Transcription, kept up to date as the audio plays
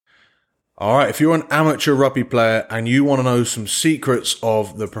All right, if you're an amateur rugby player and you want to know some secrets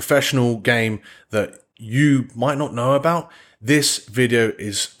of the professional game that you might not know about, this video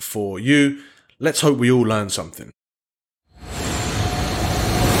is for you. Let's hope we all learn something.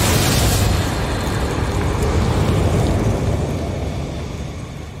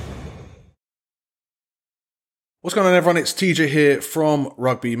 What's going on, everyone? It's TJ here from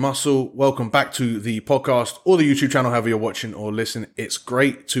Rugby Muscle. Welcome back to the podcast or the YouTube channel, however you're watching or listening. It's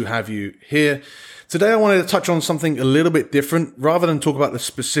great to have you here. Today, I wanted to touch on something a little bit different. Rather than talk about the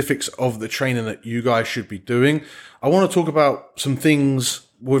specifics of the training that you guys should be doing, I want to talk about some things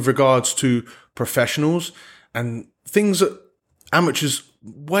with regards to professionals and things that amateurs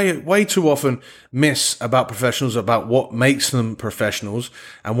way too often miss about professionals, about what makes them professionals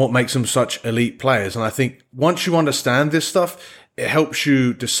and what makes them such elite players. And I think once you understand this stuff, it helps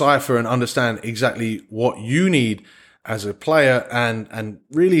you decipher and understand exactly what you need as a player and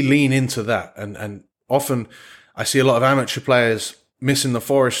really lean into that. And often I see a lot of amateur players missing the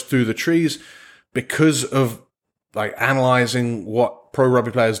forest through the trees because of like analyzing what pro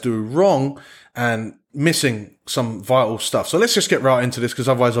rugby players do wrong and missing some vital stuff. So let's just get right into this, because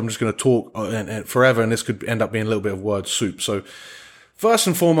otherwise I'm just going to talk forever and this could end up being a little bit of word soup. So first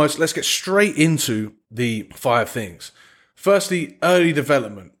and foremost, let's get straight into the 5 things. Firstly, early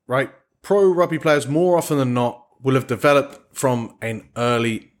development, right? Pro rugby players more often than not will have developed from an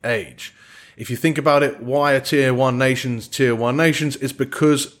early age. If you think about it, why are tier 1 nations? It's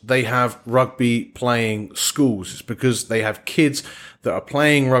because they have rugby playing schools. It's because they have kids that are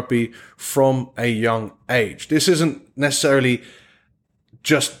playing rugby from a young age. This isn't necessarily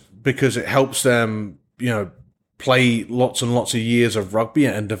just because it helps them, play lots and lots of years of rugby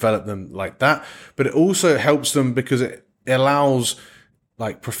and develop them like that, but it also helps them because it allows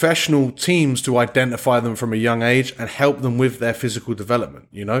like professional teams to identify them from a young age and help them with their physical development,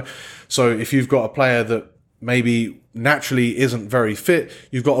 So if you've got a player that maybe naturally isn't very fit,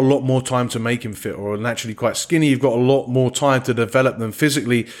 you've got a lot more time to make him fit, or naturally quite skinny, you've got a lot more time to develop them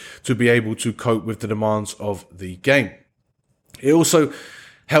physically to be able to cope with the demands of the game. It also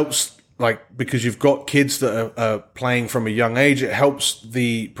helps, because you've got kids that are playing from a young age, it helps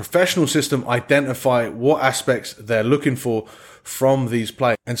the professional system identify what aspects they're looking for from these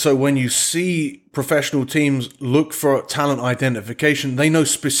players. And so when you see professional teams look for talent identification, they know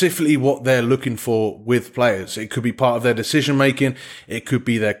specifically what they're looking for with players. It could be part of their decision making. It could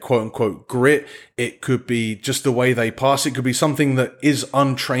be their quote unquote grit. It could be just the way they pass. It could be something that is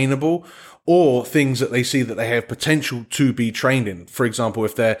untrainable, or things that they see that they have potential to be trained in. For example,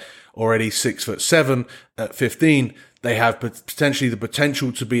 if they're already 6'7" at 15, they have potentially the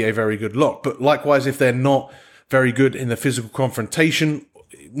potential to be a very good lock. But likewise, if they're not very good in the physical confrontation,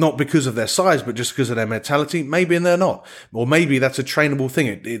 not because of their size, but just because of their mentality, maybe they're not. Or maybe that's a trainable thing.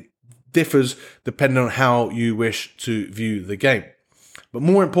 It differs depending on how you wish to view the game. But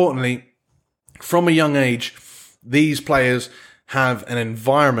more importantly, from a young age, these players have an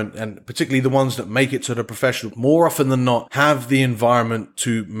environment, and particularly the ones that make it to the professional, more often than not, have the environment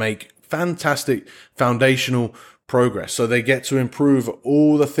to make fantastic foundational progress. So they get to improve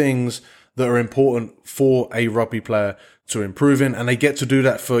all the things that are important for a rugby player to improve in. And they get to do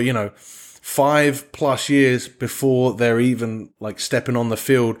that for, 5+ years before they're even stepping on the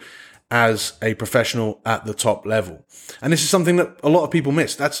field as a professional at the top level. And this is something that a lot of people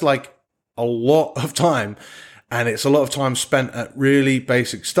miss. That's a lot of time. And it's a lot of time spent at really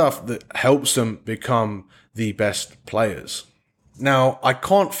basic stuff that helps them become the best players. Now, I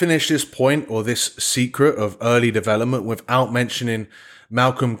can't finish this point or this secret of early development without mentioning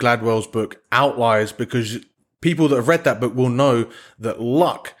Malcolm Gladwell's book, Outliers, because people that have read that book will know that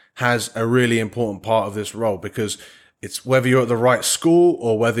luck has a really important part of this role, because it's whether you're at the right school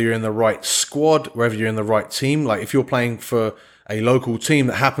or whether you're in the right squad, whether you're in the right team. Like if you're playing for a local team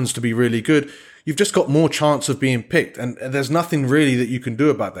that happens to be really good, you've just got more chance of being picked. And there's nothing really that you can do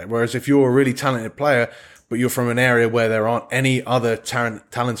about that. Whereas if you're a really talented player, but you're from an area where there aren't any other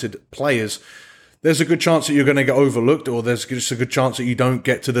talented players, there's a good chance that you're going to get overlooked, or there's just a good chance that you don't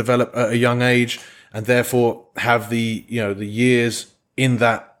get to develop at a young age and therefore have the years in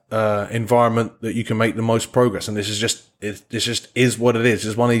that environment that you can make the most progress. And this just is what it is.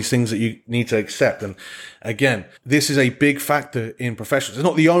 It's one of these things that you need to accept. And again, this is a big factor in professionals. It's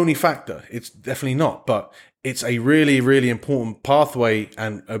not the only factor. It's definitely not, but it's a really, really important pathway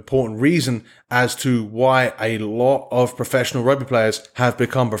and important reason as to why a lot of professional rugby players have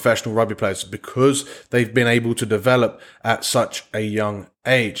become professional rugby players, because they've been able to develop at such a young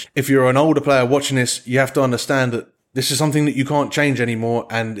age. If you're an older player watching this, you have to understand that this is something that you can't change anymore,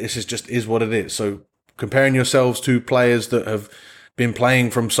 and this is what it is. So comparing yourselves to players that have been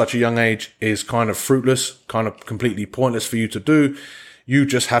playing from such a young age is kind of fruitless, kind of completely pointless for you to do. You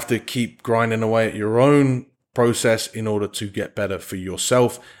just have to keep grinding away at your own process in order to get better for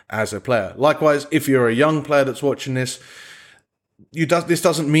yourself as a player. Likewise, if you're a young player that's watching this, this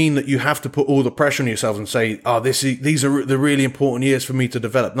doesn't mean that you have to put all the pressure on yourself and say, these are the really important years for me to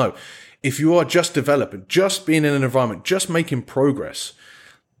develop. No, if you are just developing, just being in an environment, just making progress,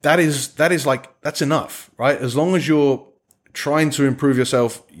 that's enough, right? As long as you're trying to improve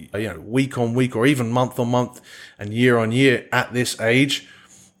yourself, week on week or even month on month and year on year at this age,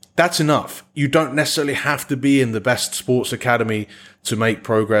 that's enough. You don't necessarily have to be in the best sports academy to make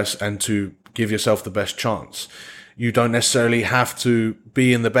progress and to give yourself the best chance. You don't necessarily have to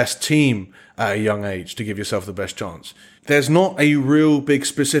be in the best team at a young age to give yourself the best chance. There's not a real big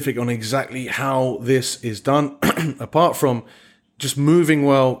specific on exactly how this is done, apart from just moving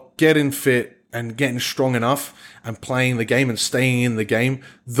well, getting fit, and getting strong enough and playing the game and staying in the game.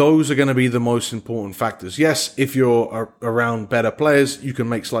 Those are going to be the most important factors. Yes, if you're around better players, you can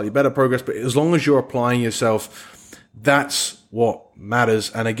make slightly better progress, but as long as you're applying yourself, that's what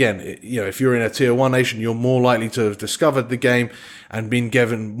matters. And again, if you're in a tier 1 nation, you're more likely to have discovered the game and been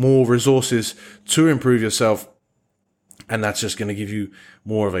given more resources to improve yourself. And that's just going to give you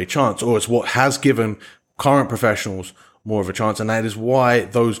more of a chance, or it's what has given current professionals more of a chance. And that is why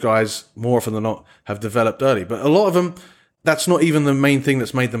those guys, more often than not, have developed early. But a lot of them, that's not even the main thing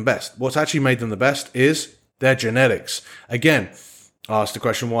that's made them best. What's actually made them the best is their genetics. Again, I asked the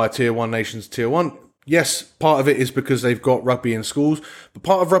question, why are tier 1 nations tier 1? Yes, part of it is because they've got rugby in schools, but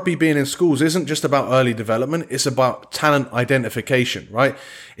part of rugby being in schools isn't just about early development, it's about talent identification, right?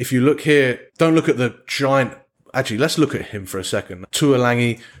 If you look here, don't look at the giant, actually, let's look at him for a second.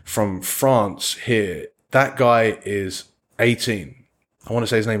 Tuolangi from France here, that guy is 18. I want to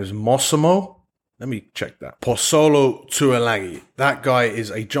say his name is Mossimo. Let me check that. Pozzolo Tuolangi. That guy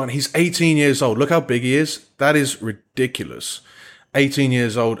is a giant. He's 18 years old. Look how big he is. That is ridiculous. 18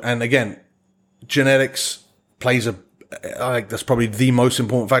 years old. And again, genetics plays that's probably the most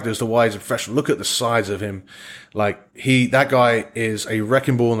important factor as to why he's a professional. Look at the size of him. That guy is a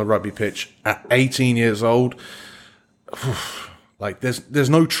wrecking ball on the rugby pitch at 18 years old. There's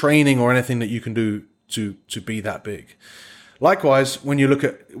no training or anything that you can do to be that big. Likewise, when you look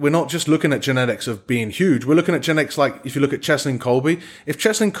at, we're not just looking at genetics of being huge. We're looking at genetics like if you look at Cheslin Colby. If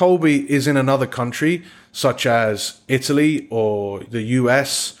Cheslin Colby is in another country, such as Italy or the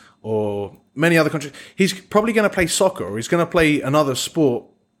US or many other countries, he's probably going to play soccer or he's going to play another sport,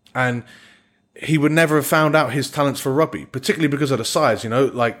 and he would never have found out his talents for rugby, particularly because of the size.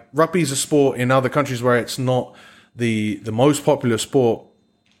 Rugby is a sport in other countries where it's not the most popular sport.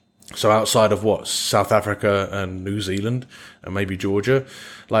 So outside of South Africa and New Zealand and maybe Georgia,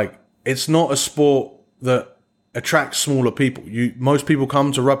 it's not a sport that attracts smaller people. Most people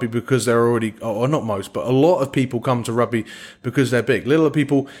come to rugby because they're already, or not most, but a lot of people come to rugby because they're big. Little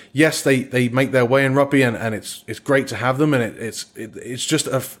people, yes, they make their way in rugby and it's great to have them. And it's just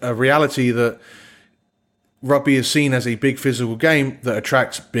a reality that rugby is seen as a big physical game that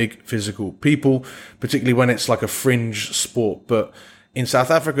attracts big physical people, particularly when it's like a fringe sport. But in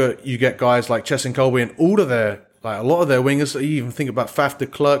South Africa, you get guys like Cheslin Colby and a lot of their wingers. You even think about Faf de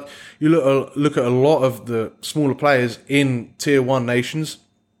Klerk. You look at a lot of the smaller players in tier 1 nations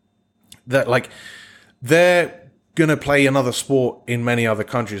that they're going to play another sport in many other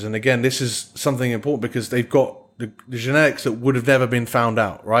countries. And again, this is something important because they've got the genetics that would have never been found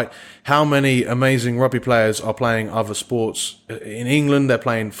out, right? How many amazing rugby players are playing other sports? In England, they're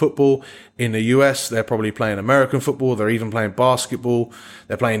playing football. In the US, they're probably playing American football. They're even playing basketball.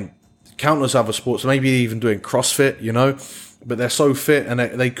 They're playing countless other sports, maybe even doing CrossFit, but they're so fit and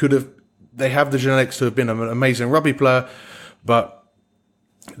they have the genetics to have been an amazing rugby player, but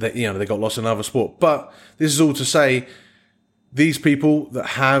they got lost in another sport. But this is all to say, these people that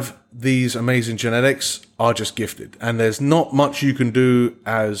have these amazing genetics are just gifted, and there's not much you can do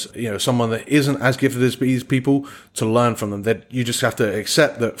as someone that isn't as gifted as these people to learn from them. That you just have to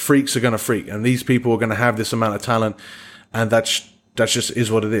accept that freaks are going to freak, and these people are going to have this amount of talent, and that's just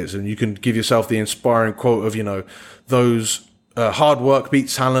is what it is. And you can give yourself the inspiring quote of those hard work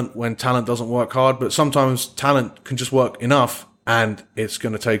beats talent when talent doesn't work hard, but sometimes talent can just work enough and it's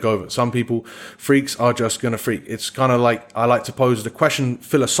going to take over. Some people, freaks, are just going to freak. It's kind of like, I like to pose the question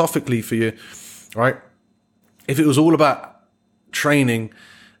philosophically for you, right? If it was all about training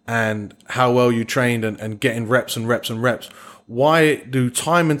and how well you trained and getting reps and reps and reps, why do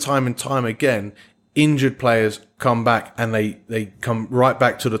time and time and time again injured players come back and they come right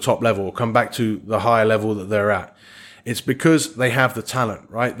back to the top level or come back to the higher level that they're at? It's because they have the talent,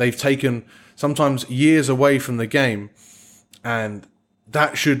 right? They've taken sometimes years away from the game And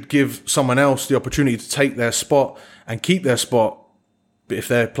that should give someone else the opportunity to take their spot and keep their spot if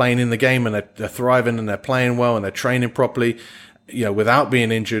they're playing in the game and they're thriving and they're playing well and they're training properly, without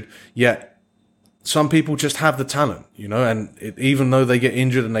being injured. Yet some people just have the talent, and even though they get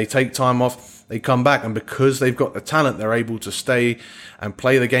injured and they take time off, they come back, and because they've got the talent, they're able to stay and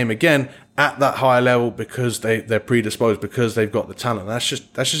play the game again at that higher level because they're predisposed, because they've got the talent. That's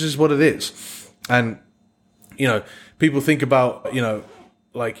just what it is. And people think about,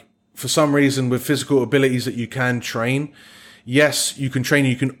 like, for some reason with physical abilities that you can train. Yes, you can train.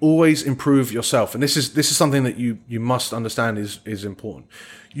 You can always improve yourself, and this is something that you must understand is important.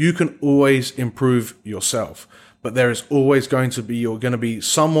 You can always improve yourself, but there is always you're going to be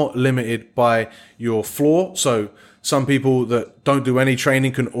somewhat limited by your floor. So some people that don't do any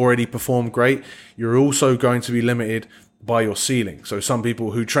training can already perform great. You're also going to be limited by your ceiling. So some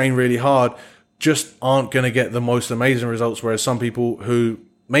people who train really hard just aren't going to get the most amazing results, whereas some people who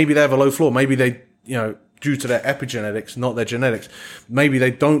maybe they have a low floor, maybe they, due to their epigenetics, not their genetics, maybe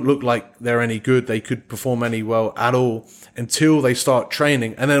they don't look like they're any good, they could perform any well at all until they start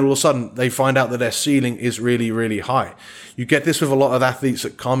training, and then all of a sudden they find out that their ceiling is really, really high. You get this with a lot of athletes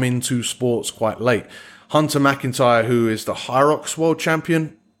that come into sports quite late. Hunter McIntyre, who is the Hyrox world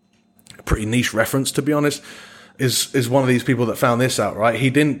champion, a pretty niche reference to be honest, is one of these people that found this out, right? He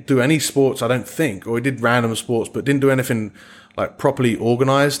didn't do any sports, I don't think, or he did random sports, but didn't do anything like properly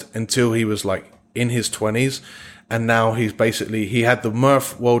organized until he was like in his 20s. And now he had the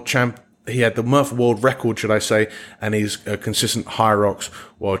Murph world record, should I say, and he's a consistent Hyrox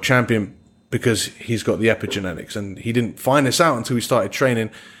world champion because he's got the epigenetics, and he didn't find this out until he started training.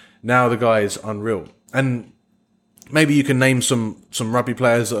 Now the guy is unreal. And maybe you can name some rugby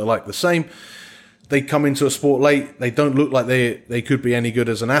players that are like the same. They come into a sport late, they don't look like they could be any good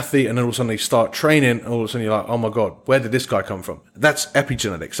as an athlete, and then all of a sudden they start training, and all of a sudden you're like, oh my God, where did this guy come from? That's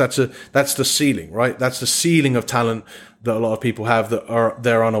epigenetics. That's the ceiling, right? That's the ceiling of talent that a lot of people have that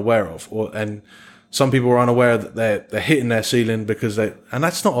they're unaware of. And some people are unaware that they're hitting their ceiling because and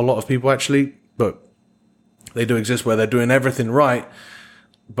that's not a lot of people actually, but they do exist where they're doing everything right,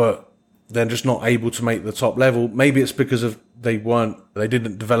 but they're just not able to make the top level. Maybe it's because they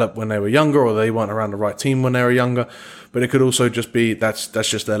didn't develop when they were younger, or they weren't around the right team when they were younger. But it could also just be that's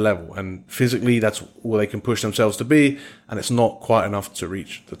just their level, and physically that's all they can push themselves to be, and it's not quite enough to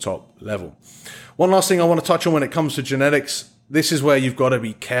reach the top level. One last thing I want to touch on when it comes to genetics, this is where you've got to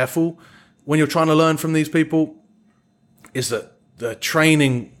be careful when you're trying to learn from these people, is that the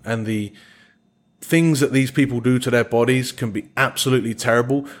training and the things that these people do to their bodies can be absolutely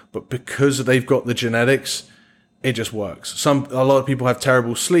terrible, but because they've got the genetics, it just works. A lot of people have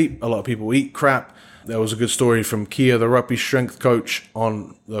terrible sleep. A lot of people eat crap. There was a good story from Kia, the rugby strength coach,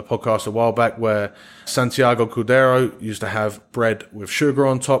 on the podcast a while back, where Santiago Cordero used to have bread with sugar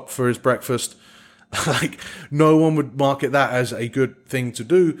on top for his breakfast. Like, no one would market that as a good thing to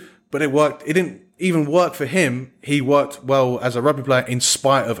do, but it worked. It didn't even work for him. He worked well as a rugby player in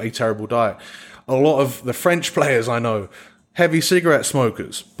spite of a terrible diet. A lot of the French players I know, heavy cigarette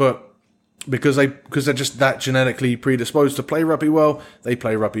smokers, but because they're just that genetically predisposed to play rugby well, they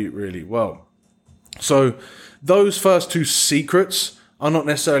play rugby really well. So those first two secrets are not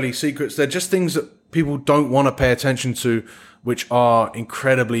necessarily secrets. They're just things that people don't want to pay attention to, which are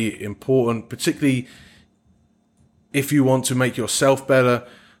incredibly important, particularly if you want to make yourself better.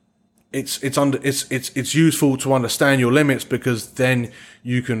 It's useful to understand your limits, because then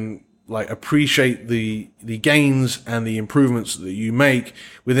you can appreciate the gains and the improvements that you make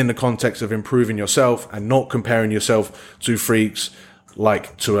within the context of improving yourself, and not comparing yourself to freaks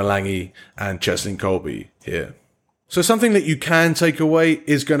like Tuolangi and Cheslin Colby here. So something that you can take away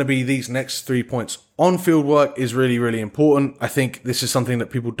is going to be these next 3 points. On-field work is really, really important. I think this is something that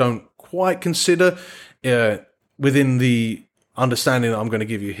people don't quite consider within the understanding that I'm going to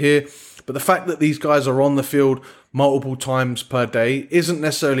give you here. But the fact that these guys are on the field multiple times per day isn't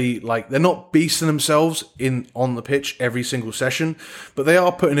necessarily they're not beasting themselves on the pitch every single session, but they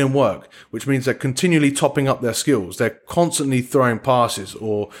are putting in work, which means they're continually topping up their skills. They're constantly throwing passes,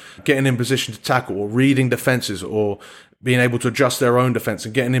 or getting in position to tackle, or reading defenses, or being able to adjust their own defense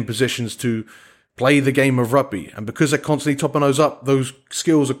and getting in positions to play the game of rugby. And because they're constantly topping those up, those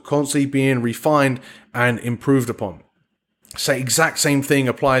skills are constantly being refined and improved upon. Exact same thing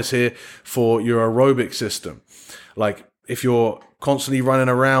applies here for your aerobic system. Like, if you're constantly running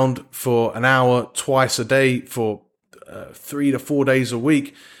around for an hour twice a day for 3 to 4 days a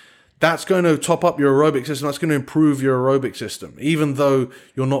week, that's going to top up your aerobic system. That's going to improve your aerobic system, even though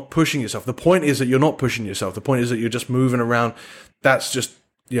you're not pushing yourself. The point is that you're not pushing yourself. The point is that you're just moving around. That's just,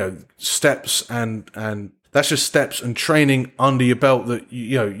 steps and That's just steps and training under your belt that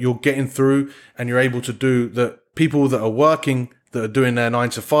you're getting through, and you're able to do that. People that are working, that are doing their 9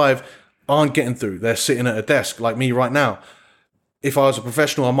 to 5, aren't getting through. They're sitting at a desk like me right now. If I was a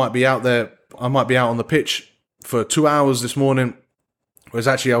professional, I might be out there. I might be out on the pitch for 2 hours this morning, whereas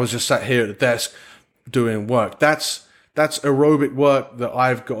actually I was just sat here at the desk doing work. That's aerobic work that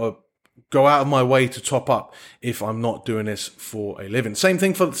I've got to go out of my way to top up if I'm not doing this for a living. Same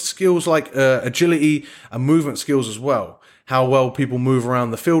thing for skills like agility and movement skills as well. How well people move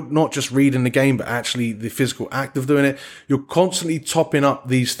around the field, not just reading the game, but actually the physical act of doing it. You're constantly topping up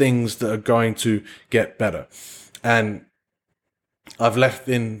these things that are going to get better. And I've left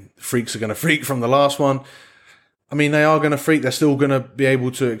in freaks are going to freak from the last one. I mean, they are going to freak. They're still going to be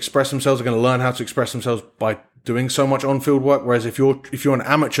able to express themselves. They're going to learn how to express themselves by doing so much on-field work. Whereas if you're an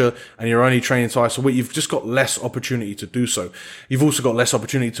amateur and you're only training twice a week, you've just got less opportunity to do so. You've also got less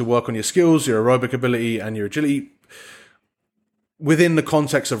opportunity to work on your skills, your aerobic ability, and your agility within the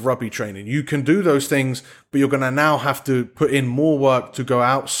context of rugby training. You can do those things, but you're going to now have to put in more work to go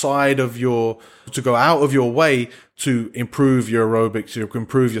out of your way to improve your aerobics, to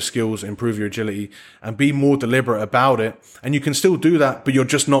improve your skills, improve your agility, and be more deliberate about it. And you can still do that, but you're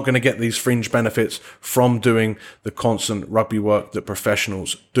just not going to get these fringe benefits from doing the constant rugby work that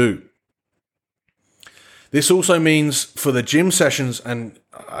professionals do. This also means for the gym sessions, and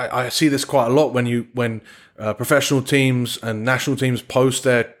I see this quite a lot when professional teams and national teams post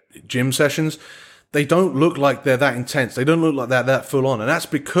their gym sessions, they don't look like they're that intense. They don't look like they're that full on. And that's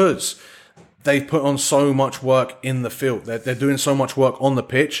because they've put on so much work in the field. They're doing so much work on the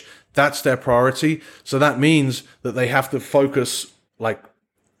pitch. That's their priority. So that means that they have to focus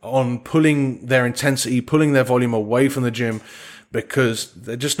on pulling their intensity, pulling their volume away from the gym, because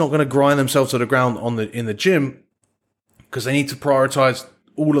they're just not going to grind themselves to the ground in the gym, because they need to prioritize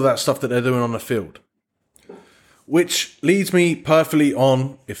all of that stuff that they're doing on the field. Which leads me perfectly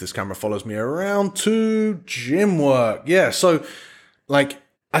on, if this camera follows me around, to gym work. Yeah, so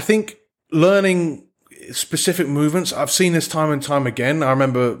I think learning specific movements, I've seen this time and time again. I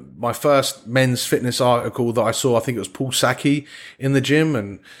remember my first men's fitness article that I saw, I think it was Paul Sackey in the gym,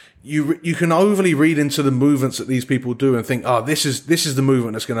 and you can overly read into the movements that these people do and think, this is the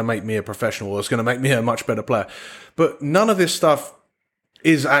movement that's going to make me a professional, or it's going to make me a much better player. But none of this stuff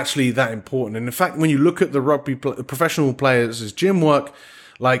is actually that important. And in fact, when you look at the rugby professional players' gym work,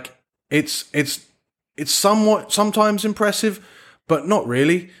 it's somewhat sometimes impressive, but not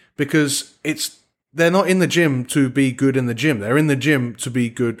really, because they're not in the gym to be good in the gym. They're in the gym to be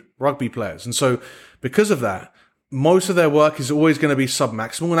good rugby players. And so because of that, most of their work is always going to be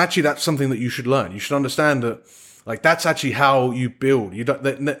sub-maximal. And actually, that's something that you should learn. You should understand that, that's actually how you build.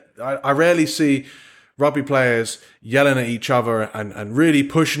 I rarely see rugby players yelling at each other and really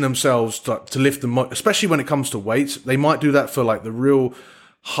pushing themselves to lift them, especially when it comes to weights. They might do that for the real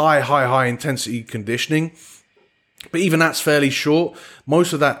high intensity conditioning. But even that's fairly short.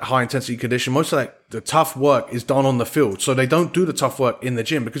 Most of that high intensity condition, most of the tough work is done on the field. So they don't do the tough work in the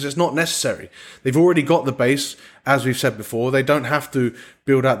gym because it's not necessary. They've already got the base, as we've said before. They don't have to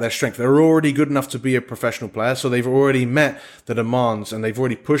build out their strength. They're already good enough to be a professional player. So they've already met the demands, and they've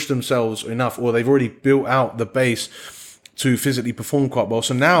already pushed themselves enough, or they've already built out the base to physically perform quite well.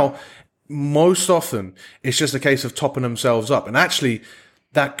 So now, most often, it's just a case of topping themselves up. And actually,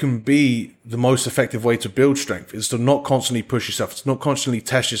 that can be the most effective way to build strength, is to not constantly push yourself, to not constantly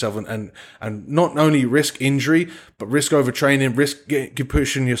test yourself, and not only risk injury, but risk overtraining, risk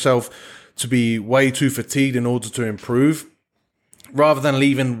pushing yourself to be way too fatigued in order to improve, rather than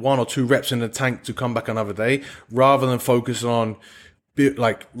leaving 1 or 2 reps in the tank to come back another day, rather than focus on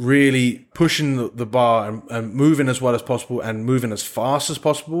really pushing the bar and moving as well as possible and moving as fast as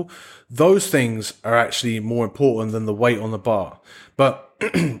possible. Those things are actually more important than the weight on the bar. But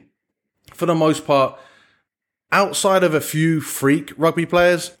for the most part, outside of a few freak rugby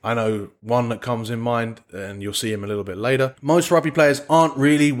players, I know one that comes in mind, and you'll see him a little bit later. Most rugby players aren't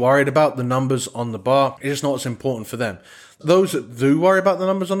really worried about the numbers on the bar. It's just not as important for them. Those that do worry about the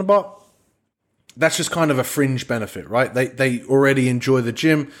numbers on the bar, that's just kind of a fringe benefit, right? They already enjoy the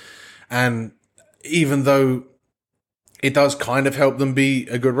gym, and even though it does kind of help them be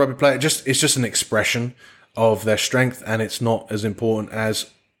a good rugby player, it's just an expression of their strength, and it's not as important as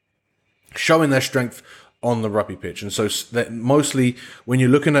showing their strength on the rugby pitch. And so that mostly when you're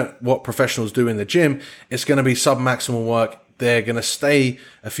looking at what professionals do in the gym, it's going to be sub-maximal work. They're going to stay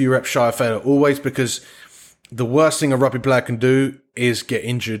a few reps shy of failure always, because the worst thing a rugby player can do is get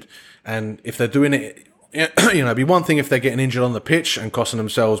injured. And if they're doing it, it'd be one thing if they're getting injured on the pitch and costing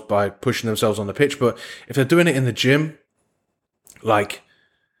themselves by pushing themselves on the pitch. But if they're doing it in the gym,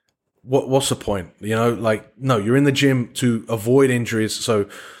 what's the point? Like, no, you're in the gym to avoid injuries. So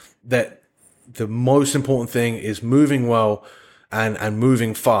that the most important thing is moving well and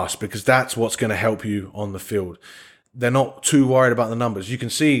moving fast, because that's what's going to help you on the field. They're not too worried about the numbers. You can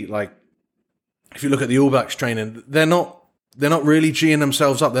see, like, if you look at the All Blacks training, they're not really G'ing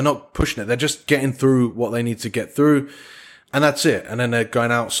themselves up. They're not pushing it. They're just getting through what they need to get through, and that's it. And then they're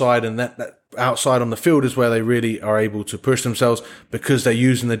going outside, and that outside on the field is where they really are able to push themselves, because they're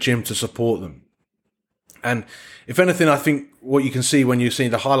using the gym to support them. And if anything, I think what you can see when you see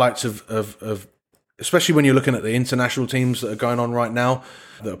the highlights of especially when you're looking at the international teams that are going on right now,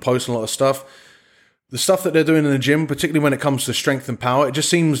 that are posting a lot of stuff, the stuff that they're doing in the gym, particularly when it comes to strength and power, it just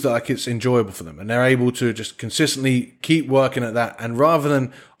seems like it's enjoyable for them. And they're able to just consistently keep working at that. And rather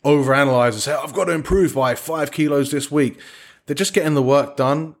than overanalyze and say, I've got to improve by 5 kilos this week, they're just getting the work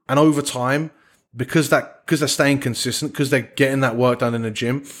done. And over time, because they're staying consistent, because they're getting that work done in the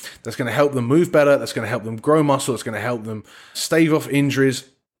gym, that's going to help them move better. That's going to help them grow muscle. It's going to help them stave off injuries.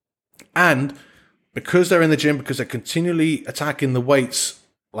 And because they're in the gym, because they're continually attacking the weights,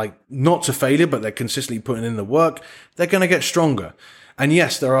 like, not to failure, but they're consistently putting in the work, they're going to get stronger. And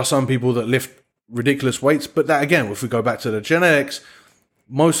yes, there are some people that lift ridiculous weights, but that, again, if we go back to the genetics,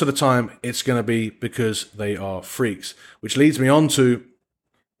 most of the time it's going to be because they are freaks, which leads me on to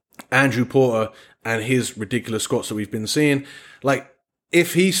Andrew Porter and his ridiculous squats that we've been seeing. Like,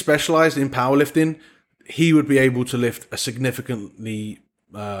 if he specialized in powerlifting, he would be able to lift a significantly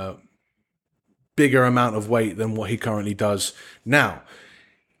bigger amount of weight than what he currently does now.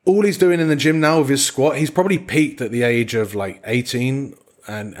 All he's doing in the gym now with his squat, he's probably peaked at the age of like 18,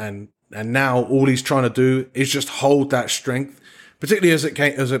 and now all he's trying to do is just hold that strength, particularly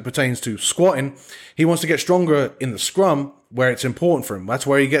as it pertains to squatting. He wants to get stronger in the scrum, where it's important for him. That's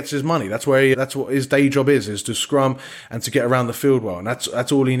where he gets his money. That's what his day job is to scrum and to get around the field well. And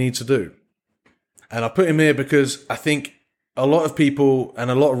that's all he needs to do. And I put him here because I think a lot of people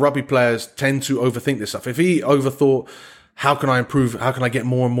and a lot of rugby players tend to overthink this stuff. If he overthought, how can I improve? How can I get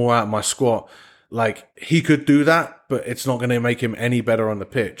more and more out of my squat? Like, he could do that, but it's not going to make him any better on the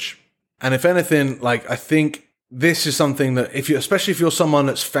pitch. And if anything, like, I think this is something that especially if you're someone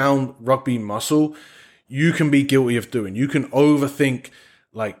that's found rugby muscle, you can be guilty of doing. You can overthink,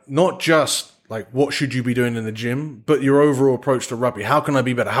 like, not just like what should you be doing in the gym, but your overall approach to rugby. How can I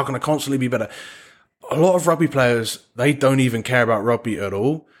be better? How can I constantly be better? A lot of rugby players, they don't even care about rugby at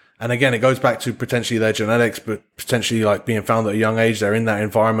all. And again, it goes back to potentially their genetics, but potentially like being found at a young age. They're in that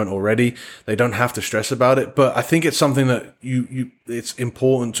environment already. They don't have to stress about it. But I think it's something that it's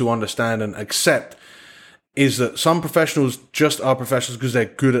important to understand and accept, is that some professionals just are professionals because they're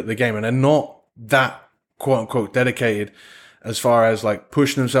good at the game, and they're not that quote unquote dedicated as far as like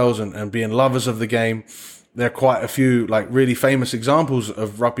pushing themselves and being lovers of the game. There are quite a few like really famous examples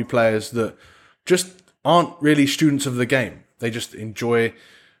of rugby players that just aren't really students of the game. They just enjoy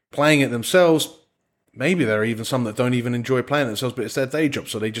playing it themselves. Maybe there are even some that don't even enjoy playing it themselves, but it's their day job,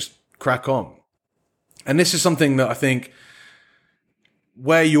 so they just crack on. And this is something that I think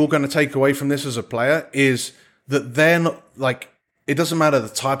where you're going to take away from this as a player is that they're not like, it doesn't matter the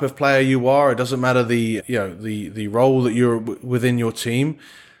type of player you are. It doesn't matter the role that you're within your team.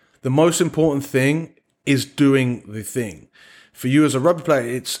 The most important thing is doing the thing. For you as a rugby player,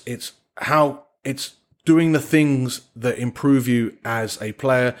 it's doing the things that improve you as a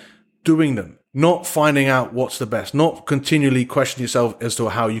player, doing them, not finding out what's the best, not continually questioning yourself as to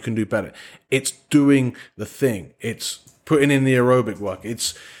how you can do better. It's doing the thing. It's putting in the aerobic work.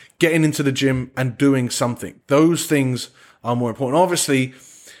 It's getting into the gym and doing something. Those things are more important. Obviously,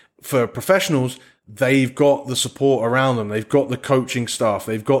 for professionals, they've got the support around them. They've got the coaching staff.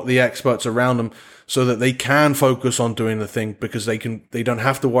 They've got the experts around them so that they can focus on doing the thing, because they don't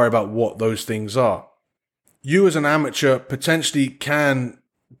have to worry about what those things are. You as an amateur potentially can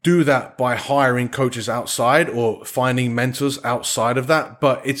do that by hiring coaches outside or finding mentors outside of that,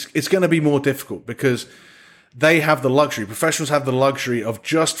 but it's going to be more difficult because they have the luxury. Professionals have the luxury of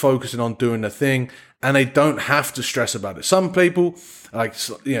just focusing on doing the thing, and they don't have to stress about it. Some people, like,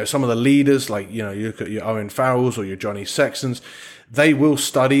 some of the leaders, like, you look at your Owen Farrells or your Johnny Sextons, they will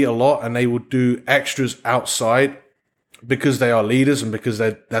study a lot and they will do extras outside because they are leaders and because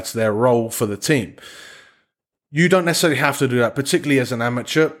that's their role for the team. You don't necessarily have to do that, particularly as an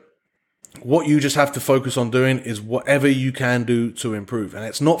amateur. What you just have to focus on doing is whatever you can do to improve. And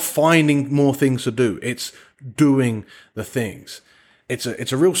it's not finding more things to do. It's doing the things. It's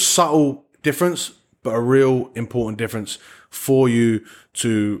a real subtle difference, but a real important difference for you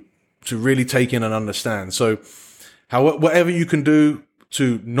to really take in and understand. So whatever you can do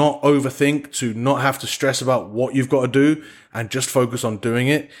to not overthink, to not have to stress about what you've got to do and just focus on doing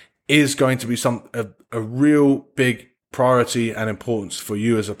it, is going to be a real big priority and importance for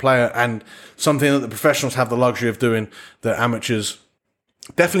you as a player, and something that the professionals have the luxury of doing that amateurs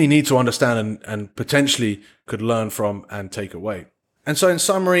definitely need to understand and potentially could learn from and take away. And so in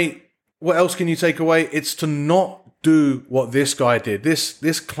summary, what else can you take away? It's to not do what this guy did.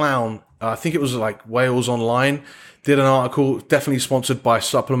 This clown, I think it was like Wales Online, did an article, definitely sponsored by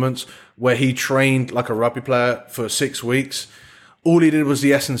supplements, where he trained like a rugby player for 6 weeks. All he did was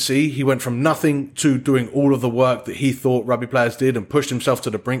the S&C. He went from nothing to doing all of the work that he thought rugby players did and pushed himself to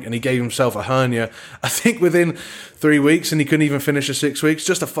the brink, and he gave himself a hernia, I think within 3 weeks, and he couldn't even finish the 6 weeks.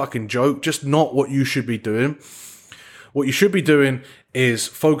 Just a fucking joke. Just not what you should be doing. What you should be doing is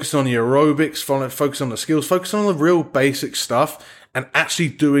focusing on the aerobics, focus on the skills, focus on the real basic stuff, and actually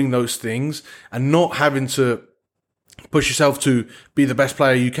doing those things, and not having to push yourself to be the best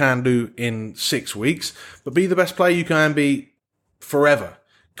player you can do in 6 weeks, but be the best player you can be forever.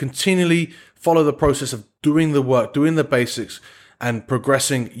 Continually follow the process of doing the work, doing the basics, and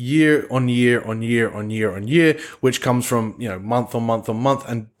progressing year on year on year on year on year, which comes from, month on month on month,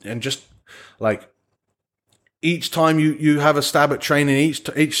 and just like each time you have a stab at training,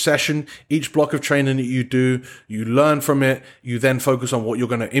 each session, each block of training that you do, you learn from it. You then focus on what you're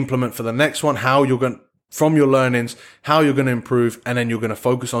going to implement for the next one, from your learnings, how you're going to improve, and then you're going to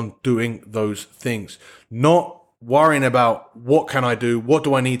focus on doing those things. Not worrying about what can I do, what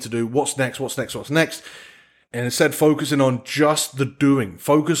do I need to do, what's next, and instead focusing on just the doing.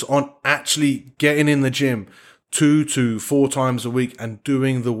 Focus on actually getting in the gym 2 to 4 times a week and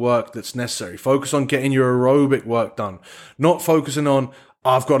doing the work that's necessary. Focus on getting your aerobic work done, not focusing on,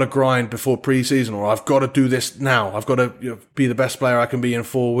 I've got to grind before preseason, or I've got to do this now. I've got to be the best player I can be in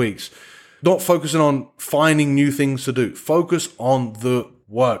 4 weeks. Not focusing on finding new things to do. Focus on the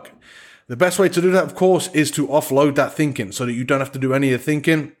work. The best way to do that, of course, is to offload that thinking so that you don't have to do any of the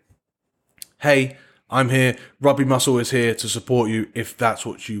thinking. Hey, I'm here. Rugby Muscle is here to support you if that's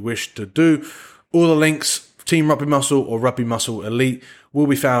what you wish to do. All the links, Team Rugby Muscle or Rugby Muscle Elite, will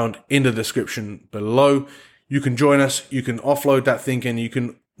be found in the description below. You can join us. You can offload that thinking. You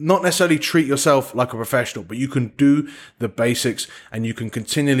can not necessarily treat yourself like a professional, but you can do the basics and you can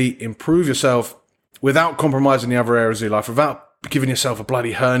continually improve yourself without compromising the other areas of your life, without giving yourself a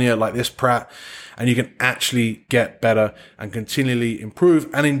bloody hernia like this prat, and you can actually get better and continually improve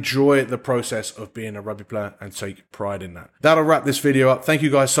and enjoy the process of being a rugby player and take pride in that. That'll wrap this video up. Thank you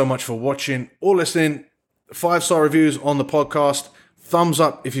guys so much for watching or listening. 5-star reviews on the podcast. Thumbs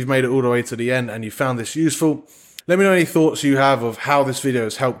up if you've made it all the way to the end and you found this useful. Let me know any thoughts you have of how this video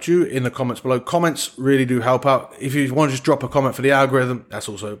has helped you in the comments below. Comments really do help out. If you want to just drop a comment for the algorithm, that's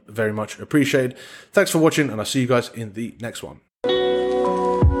also very much appreciated. Thanks for watching, and I'll see you guys in the next one.